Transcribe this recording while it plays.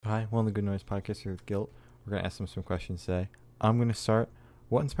Hi, one of the Good Noise Podcast here with Guilt. We're going to ask them some questions today. I'm going to start.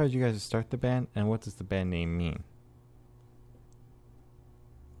 What inspired you guys to start the band, and what does the band name mean?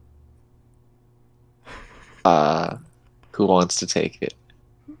 Who wants to take it?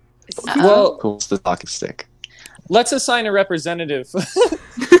 Well, Who wants the talking stick? let's assign a representative.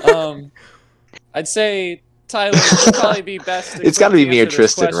 I'd say Tyler would probably be best. It's got to be me or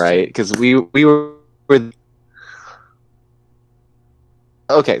Tristan, right? Because we were.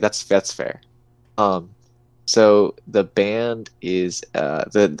 Okay, that's fair. So the band is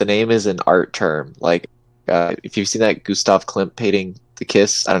the name is an art term. Like, if you've seen that Gustav Klimt painting, The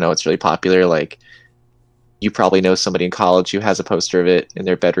Kiss, I don't know, it's really popular. Like, you probably know somebody in college who has a poster of it in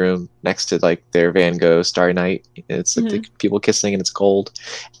their bedroom next to like their Van Gogh Starry Night. It's like the people kissing and it's gold.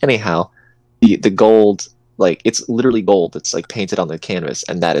 Anyhow, the gold, like, it's literally gold. It's like painted on the canvas,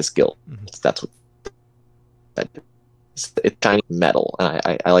 and that is Guilt. That's what that is. It's shiny metal,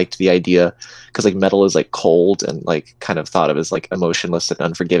 and I liked the idea because like metal is like cold and like kind of thought of as like emotionless and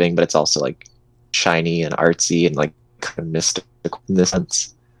unforgiving, but it's also like shiny and artsy and like kind of mystical in this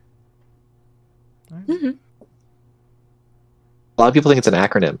sense. Mm-hmm. A lot of people think it's an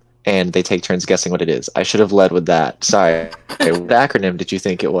acronym, and they take turns guessing what it is. I should have led with that. Sorry. What acronym did you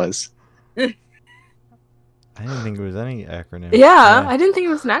think it was? I didn't think it was any acronym. Yeah, I didn't think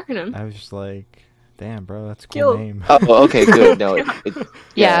it was an acronym. I was just like, damn, bro, that's a cool Guilt. name. Oh, okay, good. No, it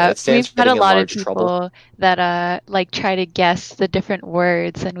Yeah, stands we've for had a getting in lot of large people trouble. that like try to guess the different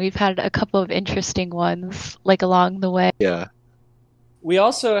words, and we've had a couple of interesting ones like along the way. Yeah. We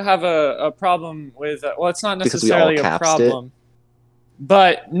also have a problem with well, it's not Because we all necessarily a capsed problem,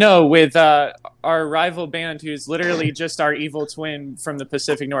 but no, with our rival band, who's literally just our evil twin from the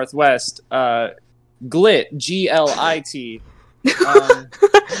Pacific Northwest, Glit, Glit.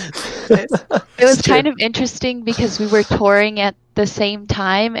 It was kind of interesting because we were touring at the same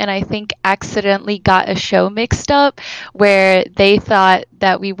time, and I think accidentally got a show mixed up where they thought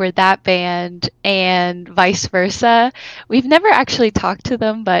that we were that band and vice versa. We've never actually talked to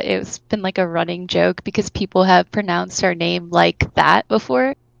them, but it's been like a running joke because people have pronounced our name like that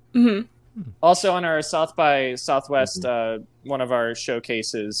before. Mm-hmm. Also, on our South by Southwest, one of our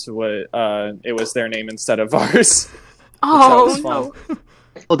showcases, it was their name instead of ours. Oh, was no.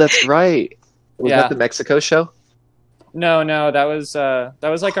 Oh, that's right. Was Yeah. that the Mexico show? No, that was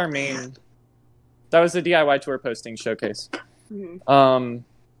like our main. That was the DIY tour posting showcase. Mhm.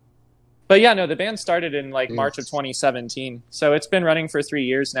 But yeah, no, the band started in like March of 2017, so it's been running for 3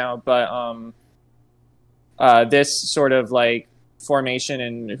 years now. But this sort of like formation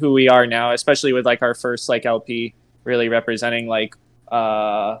and who we are now, especially with like our first like LP, really representing like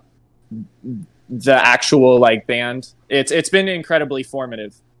the actual like band. It's been incredibly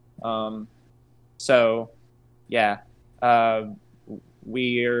formative. So yeah,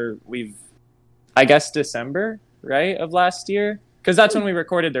 we've I guess December, right, of last year, because that's when we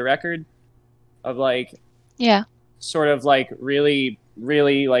recorded the record of like Yeah. sort of like really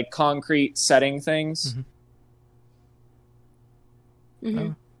like concrete setting things.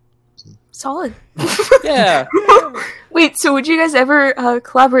 Mhm. Solid. Yeah. Wait, so would you guys ever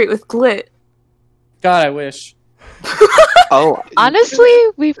collaborate with Glit? God, I wish. Oh, Honestly,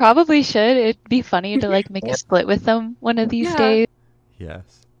 we probably should. It'd be funny to like make a split with them one of these Yeah. days. Yes.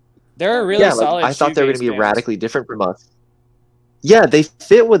 They're a really yeah. Like, solid. I thought they were going to be shoegaze band. radically different from us. Yeah, they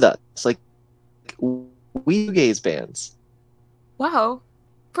fit with us. Like, we gaze bands. Wow.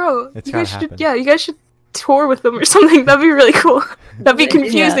 Bro, It's you guys gotta should, happen. yeah, you guys should tour with them or something. That'd be really cool. That'd be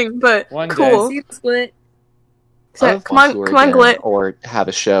confusing, but One day. cool. See the split. So, I would come want on, to come on, again, Glit. or have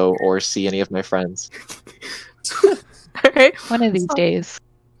a show, or see any of my friends. Alright? One of these days.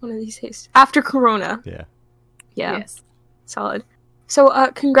 One of these days. After Corona. Yeah. Yeah, Yes. solid. So,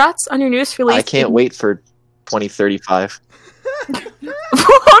 congrats on your newest release. I can't wait for 2035.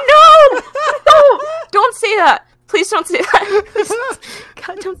 Oh no! No! Don't say that! Please don't say that.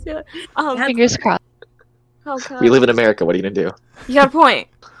 God, don't say that. Fingers crossed. Oh god. We live in America. What are you going to do? You got a point.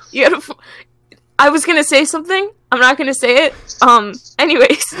 I was gonna say something. I'm not gonna say it.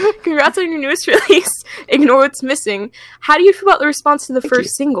 Anyways, congrats on your newest release. Ignore What's Missing. How do you feel about the response to the Thank first you.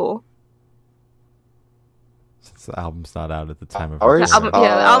 single? Since the album's not out at the time of Ours? The album, recording.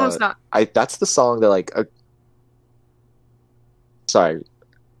 yeah, the album's not. That's the song that like. Sorry,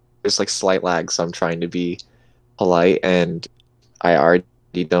 there's like slight lag, so I'm trying to be polite, and I already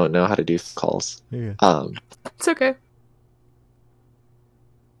don't know how to do calls. Yeah. It's okay.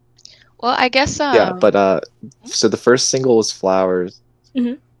 Well, I guess Yeah, but so the first single was Flowers.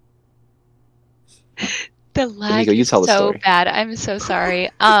 Mhm. The lag Nico, you is tell the so story. bad. I'm so sorry.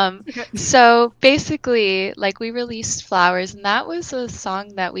 So basically, like we released Flowers, and that was a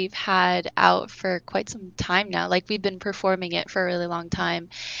song that we've had out for quite some time now. Like we've been performing it for a really long time,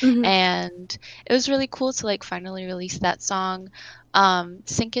 Mhm. and it was really cool to like finally release that song.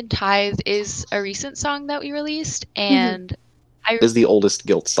 Sink and Tithe is a recent song that we released, and It is the oldest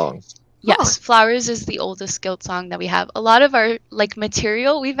Guilt song. yes, Flowers is the oldest Guild song that we have. A lot of our like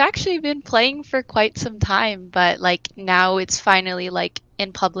material we've actually been playing for quite some time, but like now it's finally like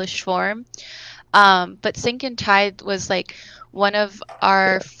in published form. But Sink and Tide was like one of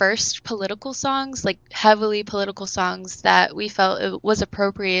our first political songs, like heavily political songs that we felt it was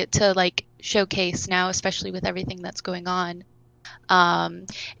appropriate to like showcase now, especially with everything that's going on. And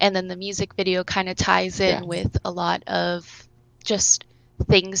then the music video kind of ties in Yeah. with a lot of just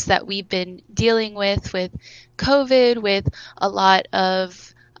things that we've been dealing with COVID, with a lot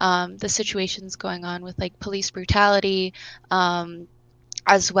of the situations going on with like police brutality,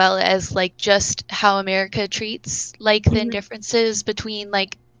 as well as like just how America treats like the differences between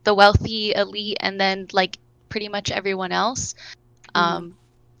like the wealthy elite and then like pretty much everyone else.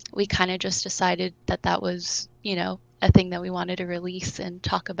 We kind of just decided that that was, you know, a thing that we wanted to release and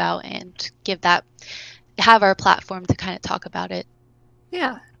talk about and have our platform to kind of talk about it.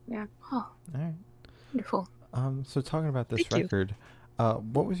 Yeah. Yeah. Oh, All right. wonderful. So talking about this Thank you. record,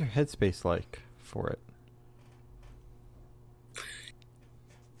 what was your headspace like for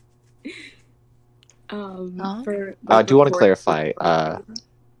it? Oh. For I do want to recording- clarify.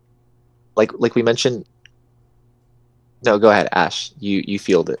 Like we mentioned. No, go ahead, Ash. You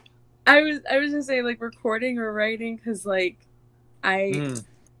field it. I was gonna say like recording or writing because like the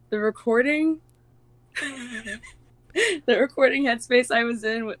recording the recording headspace I was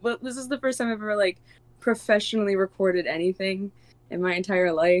in. Well, this is the first time I've ever like professionally recorded anything in my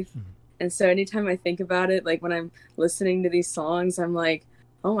entire life, and so anytime I think about it, like when I'm listening to these songs, I'm like,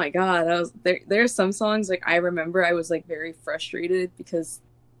 oh my god, there are some songs like I remember I was like very frustrated because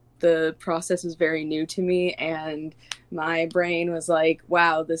the process was very new to me and my brain was like,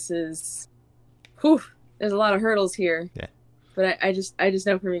 wow, this is there's a lot of hurdles here. Yeah. But I just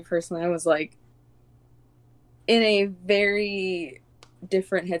know for me personally, I was like in a very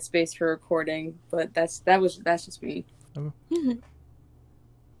different headspace for recording, but that's just me. And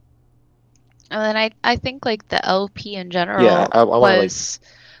then I think like the LP in general Yeah, I wanna, was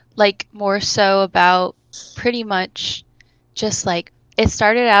like more so about pretty much just like it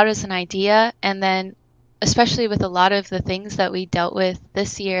started out as an idea, and then especially with a lot of the things that we dealt with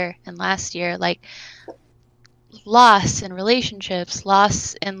this year and last year, like loss in relationships,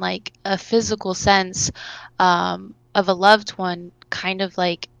 loss in like a physical sense of a loved one, kind of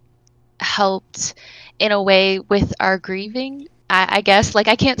like helped in a way with our grieving. I guess like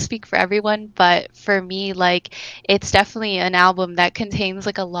I can't speak for everyone, but for me, like it's definitely an album that contains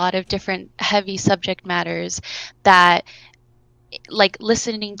like a lot of different heavy subject matters that like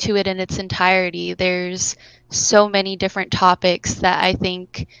listening to it in its entirety, there's so many different topics that I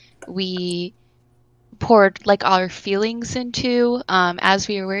think we poured like our feelings into as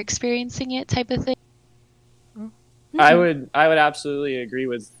we were experiencing it, type of thing. I would absolutely agree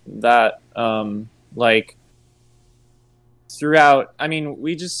with that. Like throughout, I mean,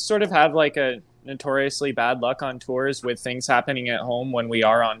 we just sort of have like a notoriously bad luck on tours with things happening at home when we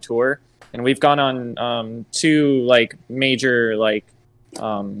are on tour. And we've gone on two like major like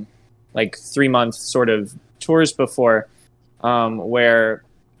 3-month sort of tours before, where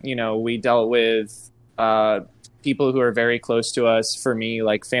you know we dealt with people who are very close to us. For me,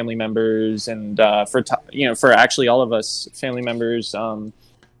 like family members, and for actually all of us, family members,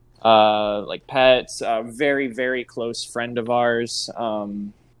 like pets. A very very close friend of ours.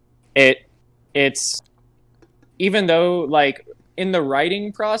 It's even though like. In the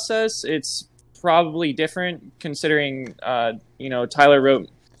writing process, it's probably different considering, Tyler wrote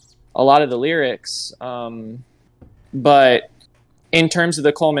a lot of the lyrics. But in terms of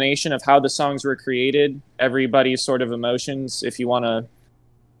the culmination of how the songs were created, everybody's sort of emotions, if you want to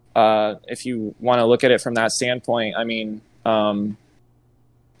look at it from that standpoint, I mean,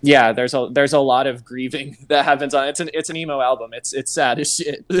 yeah, there's a lot of grieving that happens on it. It's an emo album. It's sad as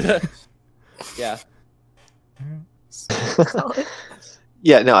shit. Yeah.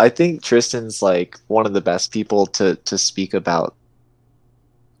 Yeah, no, I think Tristan's like one of the best people to speak about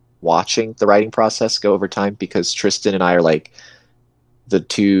watching the writing process go over time, because Tristan and I are like the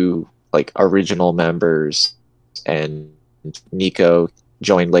two like original members, and Nico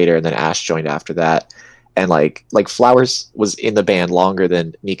joined later, and then Ash joined after that. And like Flowers was in the band longer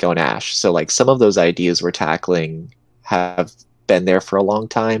than Nico and Ash, so like some of those ideas we're tackling have been there for a long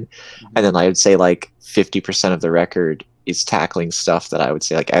time. And then I would say like 50% of the record is tackling stuff that I would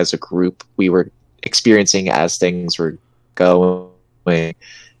say like as a group we were experiencing as things were going,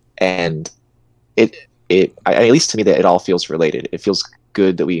 and at least to me, that it all feels related. It feels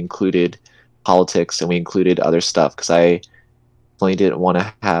good that we included politics and we included other stuff, because I definitely didn't want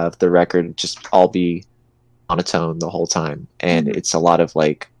to have the record just all be monotone the whole time. And it's a lot of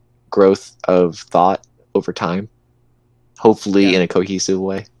like growth of thought over time, hopefully in a cohesive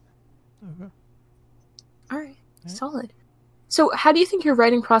way. All right, solid. So, how do you think your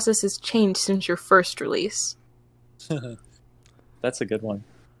writing process has changed since your first release? That's a good one.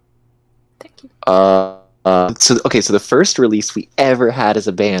 Thank you. So the first release we ever had as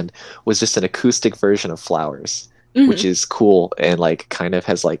a band was just an acoustic version of Flowers, which is cool and like kind of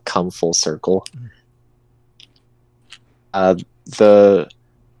has like come full circle. I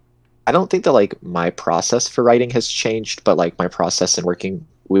don't think that like my process for writing has changed, but like my process in working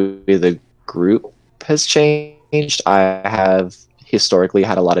with a group has changed. I have historically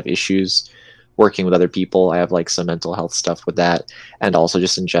had a lot of issues working with other people. I have like some mental health stuff with that, and also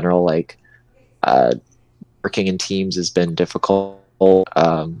just in general, like working in teams has been difficult.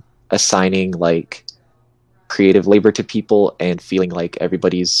 Assigning like creative labor to people and feeling like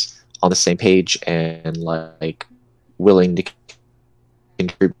everybody's on the same page and like willing to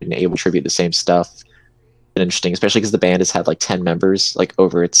contribute and able to contribute the same stuff. And interesting, especially because the band has had like 10 members like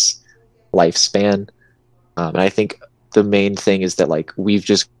over its lifespan. And I think the main thing is that like we've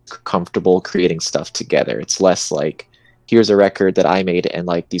just comfortable creating stuff together. It's less like here's a record that I made and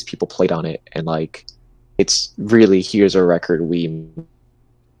like these people played on it, and like it's really here's a record we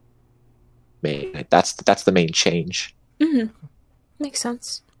made. That's the main change. Makes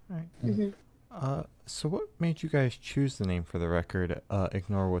sense. All right. So what made you guys choose the name for the record,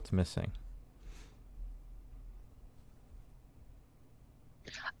 Ignore What's Missing?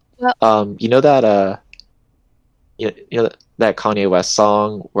 You know that you know that Kanye West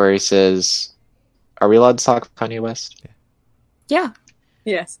song where he says, are we allowed to talk Kanye West? Yeah.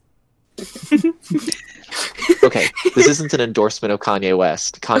 Yes. Okay, this isn't an endorsement of Kanye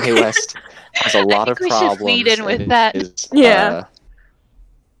West. Kanye West has a lot of we problems. should lead in with that.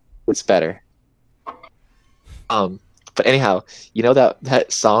 It's better. But anyhow, you know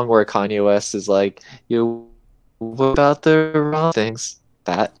that song where Kanye West is like, "You about the wrong things."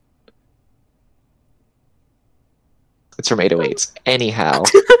 That it's from 808s. Anyhow,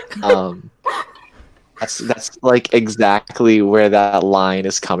 that's like exactly where that line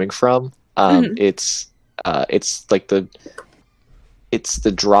is coming from. It's like it's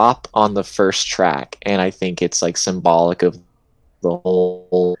the drop on the first track, and I think it's like symbolic of the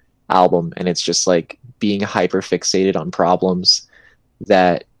whole album, and it's just like being hyper fixated on problems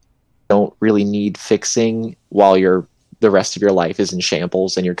that don't really need fixing while the rest of your life is in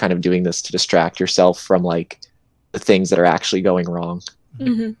shambles, and you're kind of doing this to distract yourself from like the things that are actually going wrong.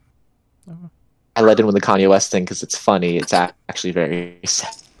 I led in with the Kanye West thing because it's funny. It's actually very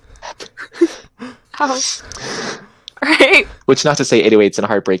sad. How? Right. Which, not to say 808s and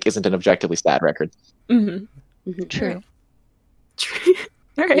Heartbreak isn't an objectively sad record. True.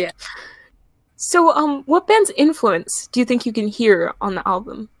 All right. Yeah. So, what band's influence do you think you can hear on the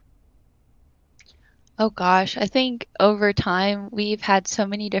album? Oh gosh, I think over time we've had so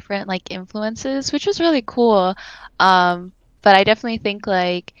many different like influences, which was really cool. But I definitely think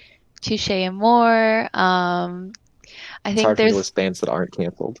like Touche Amore. I It's think hard for me to there's list bands that aren't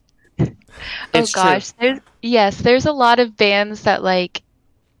canceled. It's true. there's a lot of bands that like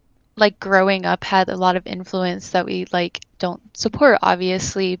growing up had a lot of influence that we like don't support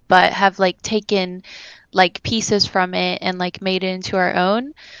obviously, but have like taken like pieces from it and like made it into our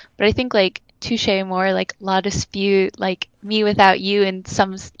own. But I think like Touche Amore, like La Dispute, like Me Without You in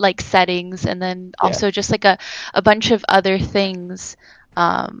some like settings, and then also just like a bunch of other things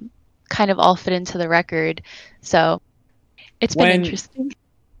kind of all fit into the record. So it's been interesting.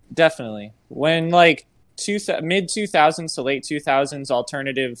 Definitely. When like mid 2000s to late 2000s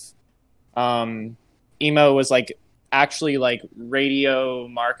alternative emo was like actually like radio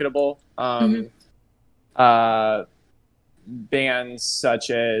marketable. Bands such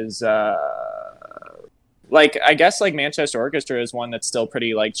as like I guess like Manchester Orchestra is one that's still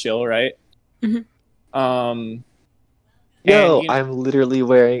pretty like chill, right? I'm literally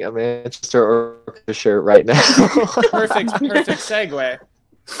wearing a Manchester Orchestra shirt right now. perfect segue.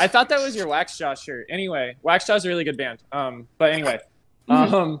 I thought that was your Wax Jaw shirt. Anyway, Wax Jaw's a really good band. But anyway,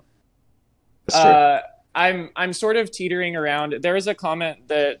 I'm sort of teetering around. There was a comment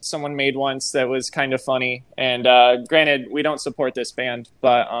that someone made once that was kind of funny, and granted, we don't support this band,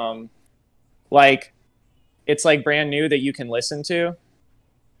 but like it's like brand new that you can listen to.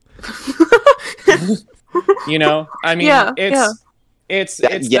 You know, I mean, it's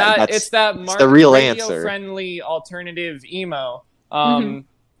the real answer. Friendly alternative emo.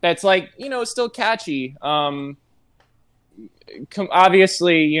 That's like, you know, still catchy.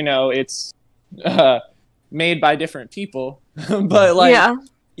 Obviously, you know, it's made by different people, but like,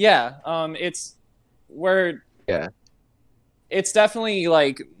 it's definitely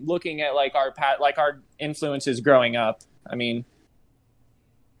like looking at like our influences growing up. I mean,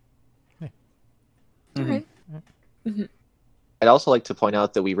 Okay. I'd also like to point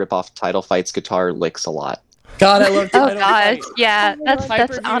out that we rip off Title Fight's guitar licks a lot. God, I love Oh Title gosh, Fight. yeah, that's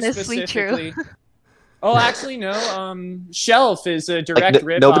Hyperview honestly true. specifically. Oh, actually, no. Shelf is a direct Like,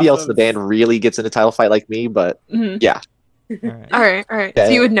 rip. nobody off else in the band really gets into Title Fight like me, but yeah. All All right. right. Yeah.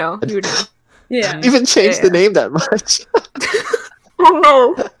 So you would know. You would know. Yeah. Even changed the name that much.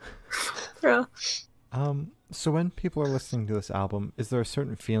 Oh no. Yeah. So when people are listening to this album, is there a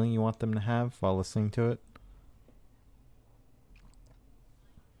certain feeling you want them to have while listening to it?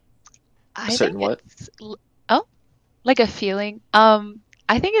 I certain think what? it's like a feeling.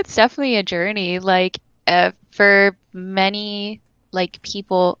 I think it's definitely a journey. Like for many like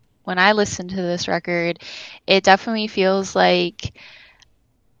people, when I listen to this record, it definitely feels like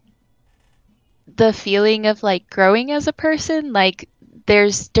the feeling of like growing as a person. Like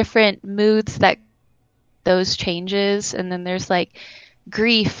there's different moods that those changes, and then there's like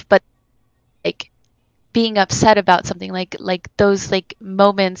grief, but like being upset about something, like those like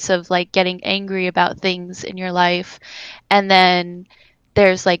moments of like getting angry about things in your life, and then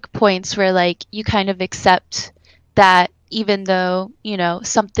there's like points where like you kind of accept that even though, you know,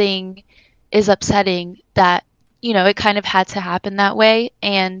 something is upsetting, that, you know, it kind of had to happen that way,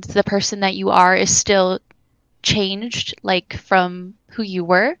 and the person that you are is still changed like from who you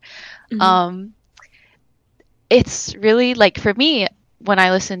were. It's really like, for me, when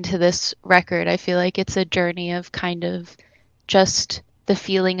I listen to this record, I feel like it's a journey of kind of just the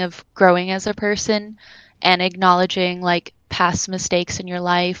feeling of growing as a person and acknowledging like past mistakes in your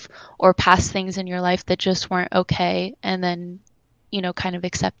life or past things in your life that just weren't okay, and then, you know, kind of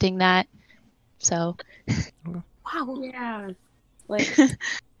accepting that. So Wow. Yeah. Like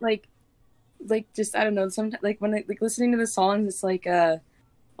like just, I don't know, sometimes like when I like listening to the songs, it's like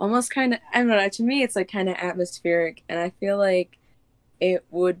almost kind of, I don't know, to me it's like kind of atmospheric, and I feel like it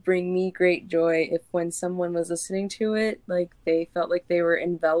would bring me great joy if when someone was listening to it, like they felt like they were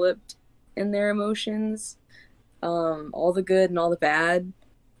enveloped in their emotions, all the good and all the bad.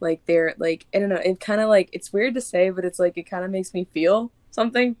 Like they're like, I don't know, it kind of like, it's weird to say, but it's like it kind of makes me feel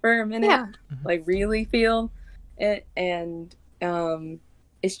something for a minute. Yeah. Like really feel it, and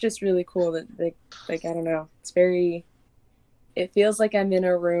it's just really cool that like I don't know, it's very, it feels like I'm in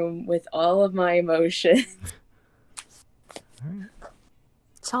a room with all of my emotions. All right.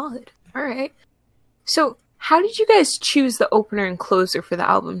 Solid. All right. So, how did you guys choose the opener and closer for the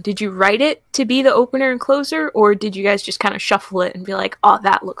album? Did you write it to be the opener and closer, or did you guys just kind of shuffle it and be like, "Oh,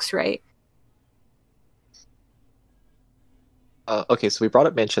 that looks right"? Okay, so we brought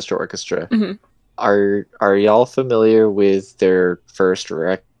up Manchester Orchestra. Mhm. Are y'all familiar with their first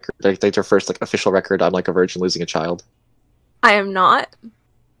record, like their first like official record? I'm Like a Virgin Losing a Child. I am not,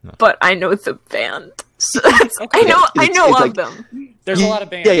 No. but I know the band. So that's, Okay. I know It's of like- them. There's a lot of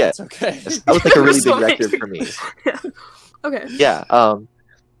bands. Yeah. It's okay. That was like a really So big many. record for me. Okay. Yeah.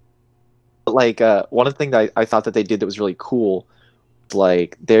 Like one of the things that I thought that they did that was really cool,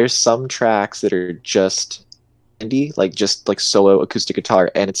 like there's some tracks that are just indie, like just like solo acoustic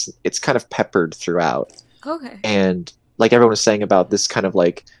guitar, and it's kind of peppered throughout. Okay. And like everyone was saying about this kind of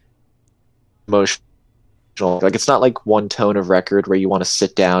like emotional, like it's not like one tone of record where you want to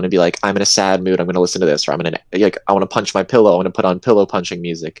sit down and be like, I'm in a sad mood, I'm going to listen to this, or I'm in like I want to punch my pillow, I want to put on pillow punching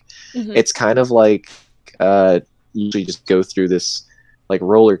music. Mhm. It's kind of like usually just go through this like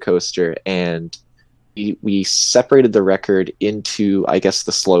roller coaster, and we separated the record into, I guess,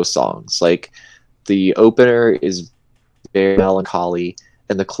 the slow songs. Like the opener is very melancholy,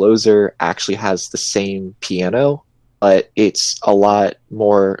 and the closer actually has the same piano, but it's a lot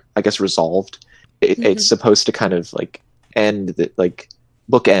more, I guess, resolved. It's supposed to kind of like end the, like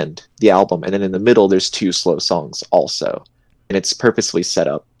bookend the album, and then in the middle there's two slow songs also, and it's purposely set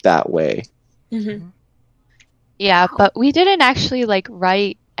up that way. Mm-hmm. Yeah, but we didn't actually like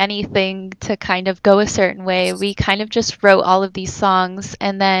write anything to kind of go a certain way. We kind of just wrote all of these songs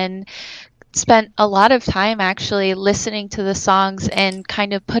and then spent a lot of time actually listening to the songs and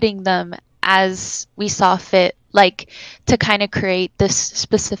kind of putting them as we saw fit, like to kind of create this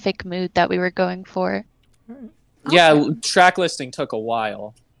specific mood that we were going for. Yeah, track listing took a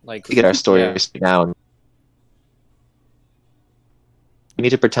while. Like To get our story yeah. down. We need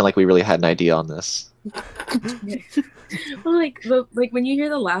to pretend like we really had an idea on this. Well, like when you hear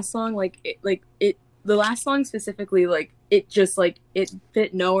the last song, the last song specifically, like it just like it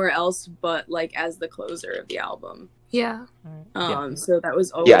fit nowhere else but like as the closer of the album. Yeah. So that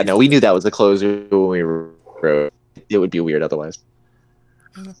was always Yeah, no, we knew that was the closer when we wrote. It would be weird otherwise.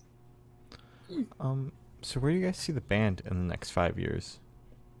 So where do you guys see the band in the next 5 years?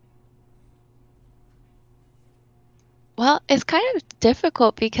 Well, it's kind of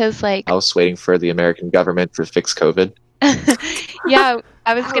difficult because, like, I was waiting for the American government to fix COVID. yeah,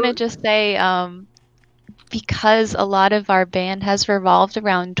 I was gonna just say, because a lot of our band has revolved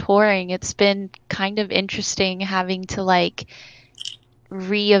around touring, it's been kind of interesting having to like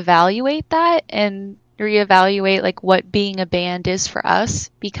reevaluate that and reevaluate like what being a band is for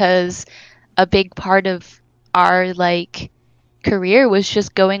us, because a big part of our like career was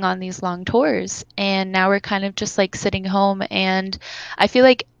just going on these long tours, and now we're kind of just like sitting home, and I feel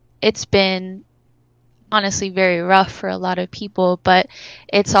like it's been honestly very rough for a lot of people, but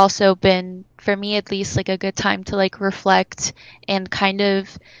it's also been, for me at least, like a good time to like reflect and kind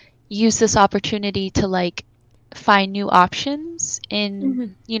of use this opportunity to like find new options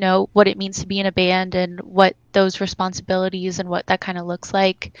in you know what it means to be in a band and what those responsibilities and what that kind of looks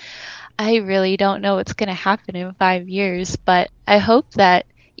like. I really don't know what's going to happen in 5 years, but I hope that,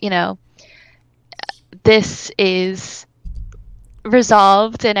 you know, this is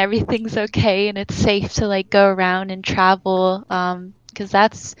resolved and everything's okay and it's safe to like go around and travel, because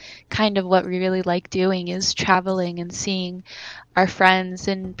that's kind of what we really like doing, is traveling and seeing our friends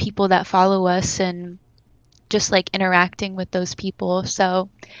and people that follow us and just like interacting with those people. So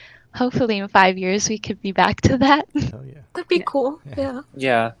hopefully in 5 years we could be back to that. Hell yeah. That'd be cool. Yeah.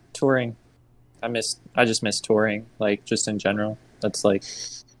 Yeah, touring. I just miss touring, like just in general. That's like,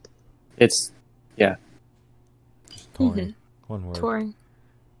 it's, yeah. Just touring. One word. Touring.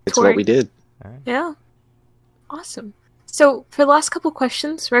 It's what we did. All right. Yeah. Awesome. So for the last couple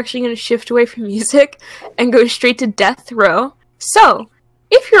questions, we're actually going to shift away from music and go straight to death row. So,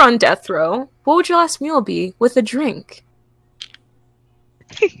 if you're on death row, what would your last meal be with a drink?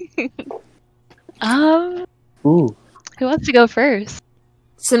 Ooh. Who wants to go first?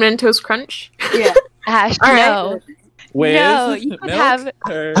 Cinnamon Toast Crunch? Yeah. Ash, All right. no. With No, you could milk have-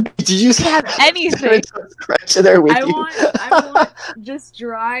 or- Did you have anything. Crunch in there with I you? want just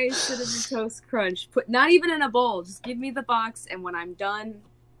dry cinnamon toast crunch. Put not even in a bowl. Just give me the box, and when I'm done,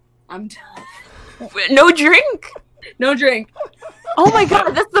 I'm done. No drink? No drink. Oh my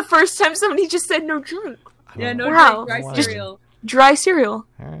god, that's the first time somebody just said no drink. Yeah, no Wow. drink. Wow. Dry cereal. Dry cereal.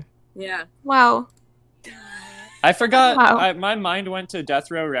 All right. Yeah. Wow. I forgot. Wow. My mind went to Death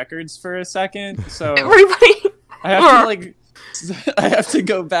Row Records for a second, so Everybody. I have to like, I have to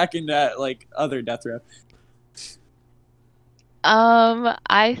go back into like other Death Row.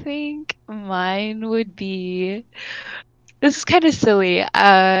 I think mine would be, this is kind of silly.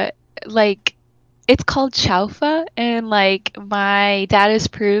 Like, it's called chaufa, and like my dad is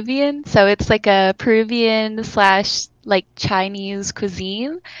Peruvian, so it's like a Peruvian slash like Chinese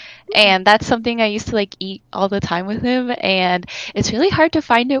cuisine, and that's something I used to like eat all the time with him, and it's really hard to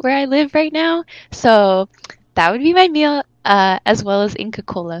find it where I live right now, so that would be my meal, as well as Inca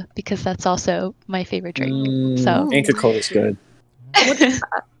Cola, because that's also my favorite drink. So Inca Cola is good.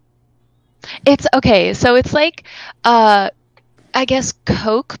 it's okay, so it's like I guess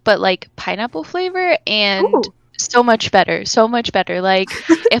Coke, but like pineapple flavor, and Ooh. so much better. Like,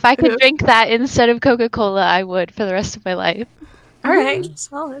 if I could drink that instead of Coca-Cola, I would for the rest of my life. Alright.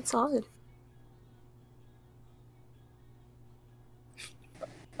 Solid.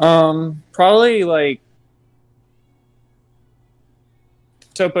 Probably like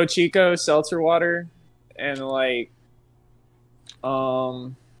Topo Chico seltzer water, and like,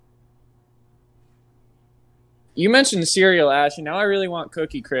 you mentioned cereal, Ash, and now I really want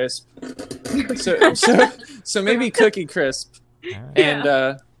Cookie Crisp. So maybe Cookie Crisp All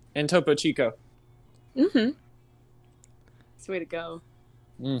right. and Topo Chico. Mm-hmm. That's the way to go.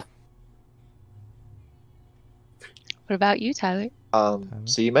 What about you, Tyler?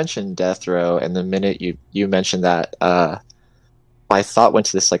 So you mentioned Death Row, and the minute you mentioned that, my thought went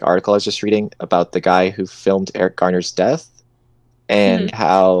to this like article I was just reading about the guy who filmed Eric Garner's death, and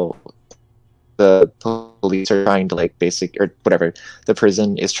how the police are trying to like the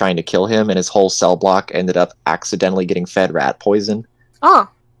prison is trying to kill him, and his whole cell block ended up accidentally getting fed rat poison. Oh.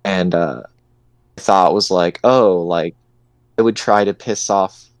 And I thought was like, oh, like I would try to piss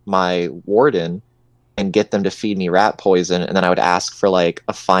off my warden and get them to feed me rat poison, and then I would ask for like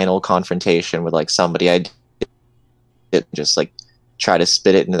a final confrontation with like somebody I did, just like try to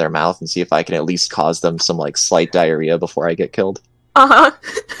spit it into their mouth and see if I can at least cause them some like slight diarrhea before I get killed. Uh-huh.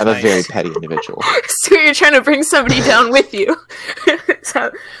 I'm a very Nice. petty individual. So you're trying to bring somebody down with you.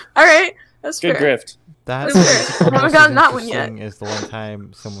 So, alright, that's Good fair. grift. That's That's fair. I haven't almost gotten as that one yet. interesting Is the one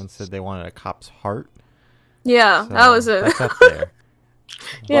time someone said they wanted a cop's heart. Yeah, So that was a... That's up there.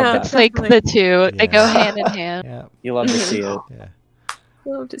 Yeah, that. It's like definitely. the two. They go Yeah. hand in hand. Yeah. You love to see it. Yeah.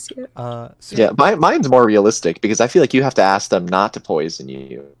 Love to see it. So Yeah, mine's more realistic because I feel like you have to ask them not to poison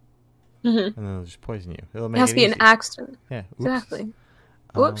you. Mm-hmm. And then they'll just poison you. It'll It make has it to be easy. an accident. Yeah. Oops. Exactly. Um,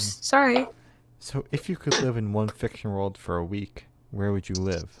 Whoops, sorry. So if you could live in one fiction world for a week, where would you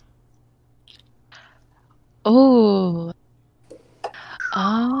live? Oh.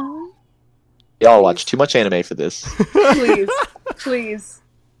 Y'all watch too much anime for this. Please, please.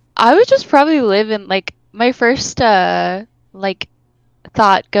 I would just probably live in like my first like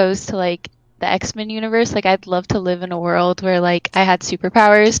thought goes to like the X-Men universe. Like I'd love to live in a world where like I had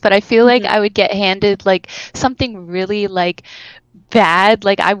superpowers, but I feel like I would get handed like something really like bad.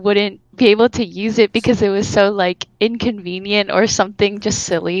 Like I wouldn't be able to use it because it was so like inconvenient or something just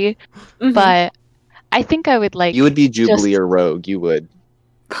silly. Mhm. But I think I would like You would be Jubilee or Rogue. You would.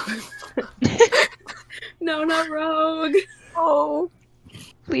 No, not Rogue. Oh.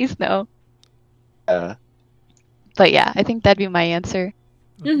 please no. Uh, But yeah, I think that'd be my answer.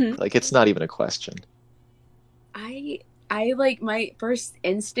 Mm-hmm. like it's not even a question. I like my first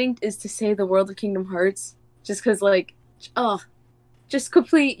instinct is to say the world of Kingdom Hearts, just because like, just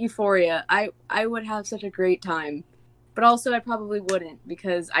complete euphoria. I would have such a great time, but also I probably wouldn't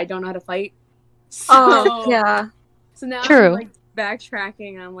because I don't know how to fight. So, Oh, yeah. So now True. I'm like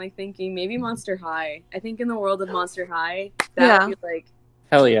backtracking. I'm like thinking maybe Monster High. I think in the world of Monster High, that would be like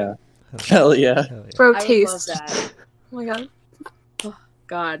Hell yeah. Hell yeah. Hell yeah. Bro, I would love taste. that. Oh my god.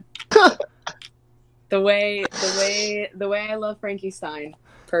 God. The way I love Frankie Stein.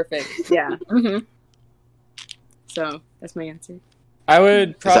 Perfect. Yeah. Mm-hmm. So that's my answer. I would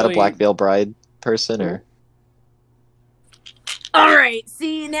Is probably. that a Black Veil Bride person or? All right.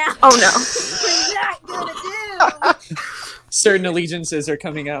 See now. Oh no. What that gonna do? Certain allegiances are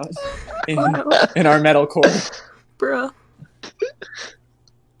coming out in, Oh no. in our metalcore. Bruh.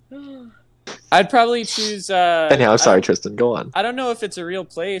 I'd probably choose. Anyhow, I'm sorry, Tristan. Go on. I don't know if it's a real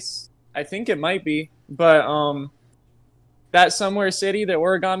place. I think it might be, but that Somewhere City that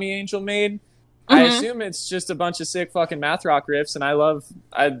Origami Angel made. I Mhm. assume it's just a bunch of sick fucking math rock riffs, and I love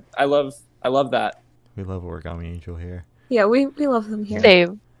that. We love Origami Angel here. Yeah, we love them here.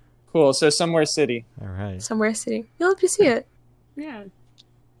 Same. Cool. So Somewhere City. All right. Somewhere City. You'll have to see it. Yeah.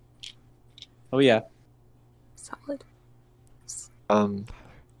 Oh yeah. Solid.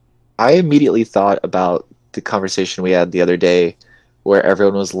 I immediately thought about the conversation we had the other day where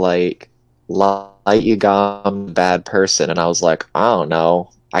everyone was like, Light Yagam, bad person. And I was like, I don't know.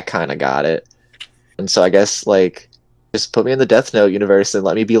 I kind of got it. And so I guess, like, just put me in the Death Note universe and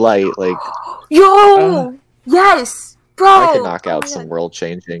let me be Light. Like, Yo! Yes! Bro! I could knock out my some God. world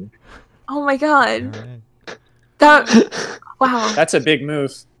changing. Oh my All god. right. That. Wow. That's a big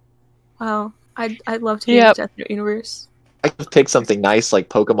move. Wow. I'd love to be in Yep. the Death Note universe. I could pick something nice like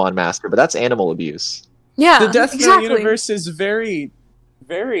Pokemon Master, but that's animal abuse. Yeah. The Death Note exactly. universe is very,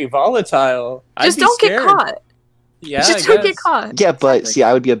 very volatile. Just I'd be don't get scared. caught. Yeah, Just I don't get guess. caught. Yeah, but Exactly. see,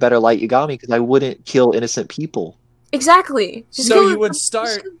 I would be a better Light Yagami because I wouldn't kill innocent people. Exactly. Just So go- you would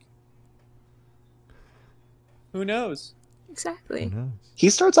start. Who knows? Exactly. Who knows? He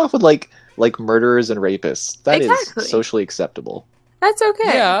starts off with like murderers and rapists. That is Exactly. socially acceptable. That's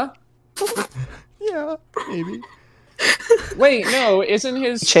okay. Yeah. Yeah, maybe. Wait, no, isn't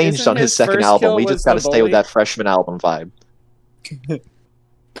his He changed isn't on his second first album. kill We was just got to the stay with bully? that freshman album vibe.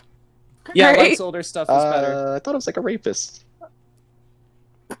 Yeah, Alright. Light's older stuff was better. I thought it was like a rapist.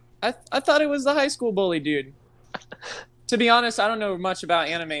 I thought it was the high school bully dude. To be honest, I don't know much about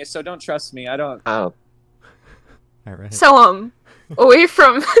anime, so don't trust me. I don't. Oh, All right. So away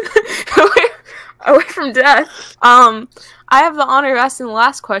from away from death. I have the honor of asking the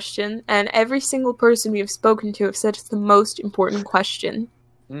last question, and every single person we have spoken to have said it's the most important question.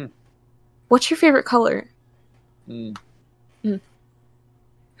 Mm. What's your favorite color? Mm.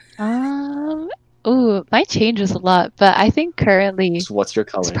 Ooh, mine changes a lot, but I think currently so what's your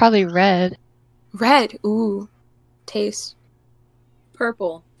color? it's probably red. Red. Ooh. Taste.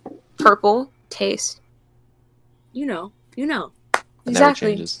 Purple. Purple. Taste. You know. You know. It never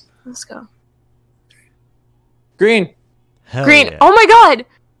Exactly. changes. Let's go. Green. Hell Green. yeah. Oh my god!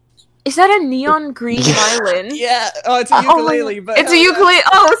 Is that a neon green Yeah. violin? Yeah. Oh, it's a Oh my ukulele, God. but It's a hell yeah. ukulele.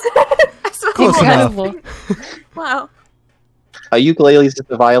 Oh, I saw Close that. enough. Wow. A ukulele is just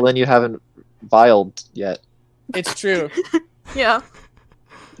a violin you haven't violed yet. It's true. Yeah.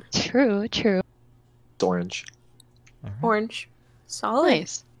 True, true. It's orange. All right. Orange. Solid.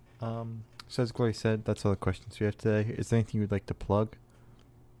 Nice. So as Glory said, that's all the questions we have today. Is there anything you would like to plug?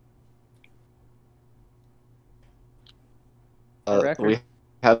 Record. We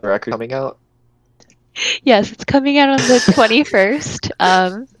have a record coming out. Yes, it's coming out on the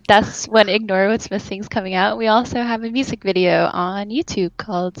 21st. That's when Ignore What's Missing is coming out. We also have a music video on YouTube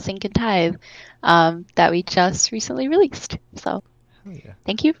called Sink and Tithe that we just recently released. So Hell yeah.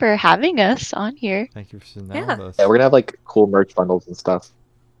 thank you for having us on here. Thank you for sitting Yeah. down with us. Yeah, we're gonna have like cool merch bundles and stuff.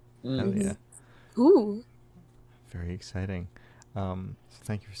 Hell yeah. Ooh. Very exciting. So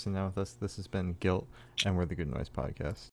thank you for sitting down with us. This has been Guilt, and we're the Good Noise Podcast.